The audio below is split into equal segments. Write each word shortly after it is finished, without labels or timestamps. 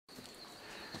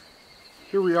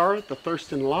Here we are at the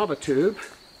Thurston Lava Tube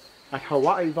at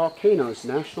Hawaii Volcanoes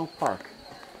National Park.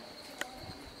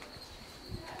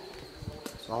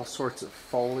 There's all sorts of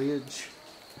foliage,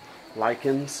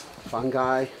 lichens,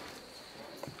 fungi.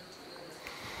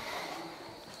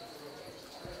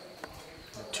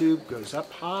 The tube goes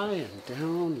up high and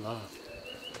down low.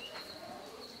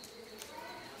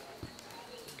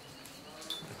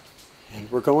 And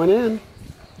we're going in.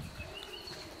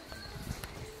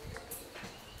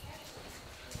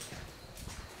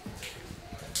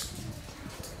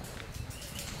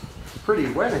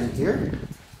 Pretty wet in here.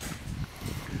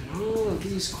 And all of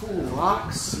these cool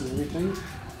rocks and everything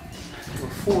were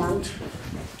formed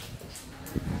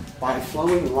by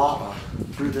flowing lava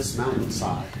through this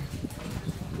mountainside.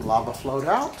 The lava flowed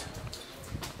out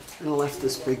and left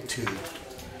this big tube.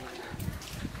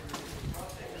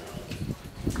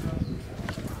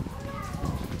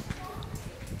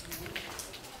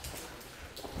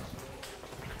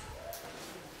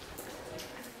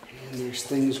 And there's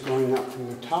things growing up from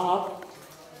the top.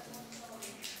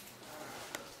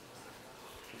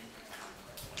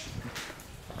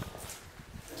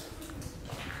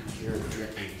 You can hear it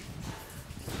dripping.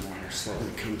 The water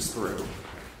slowly comes through.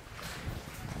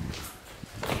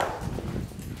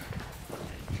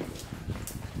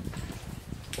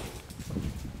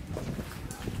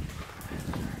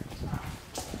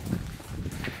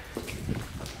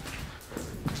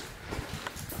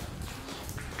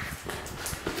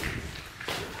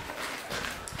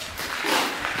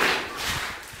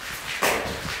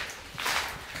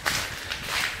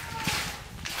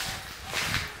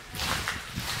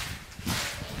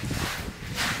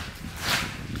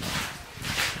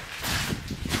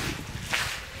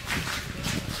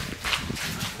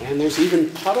 And there's even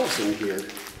puddles in here.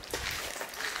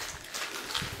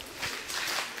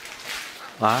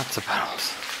 Lots of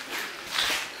puddles.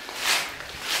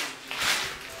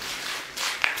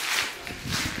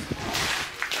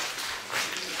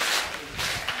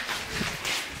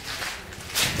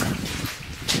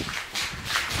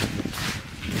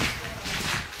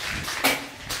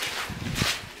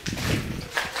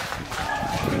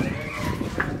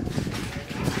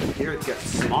 Here it gets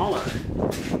smaller.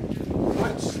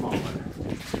 Much smaller.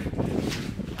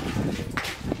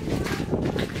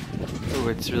 Oh,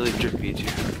 it's really drippy too.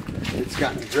 It's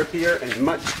gotten drippier and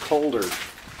much colder.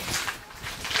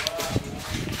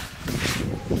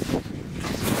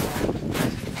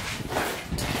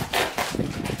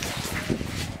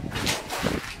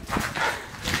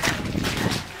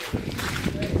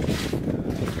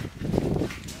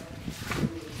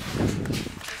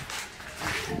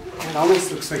 It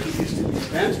almost looks like it used to be a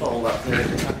vent hole up there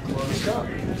that got closed up.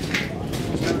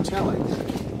 There's no telling.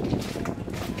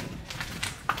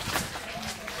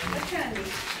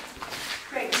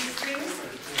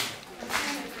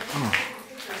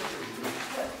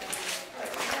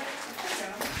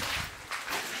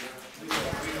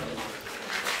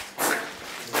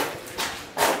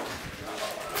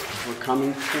 We're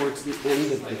coming towards the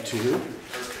end of the tube.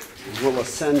 We'll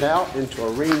ascend out into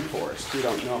a rainforest. We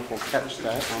don't know if we'll catch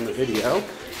that on the video.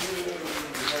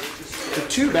 The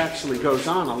tube actually goes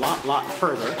on a lot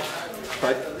further,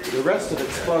 but the rest of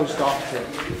it's closed off to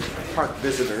park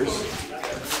visitors,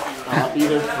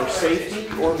 either for safety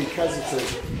or because it's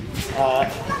a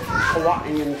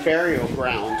Hawaiian burial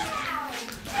ground.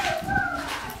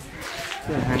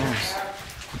 Yeah, very nice.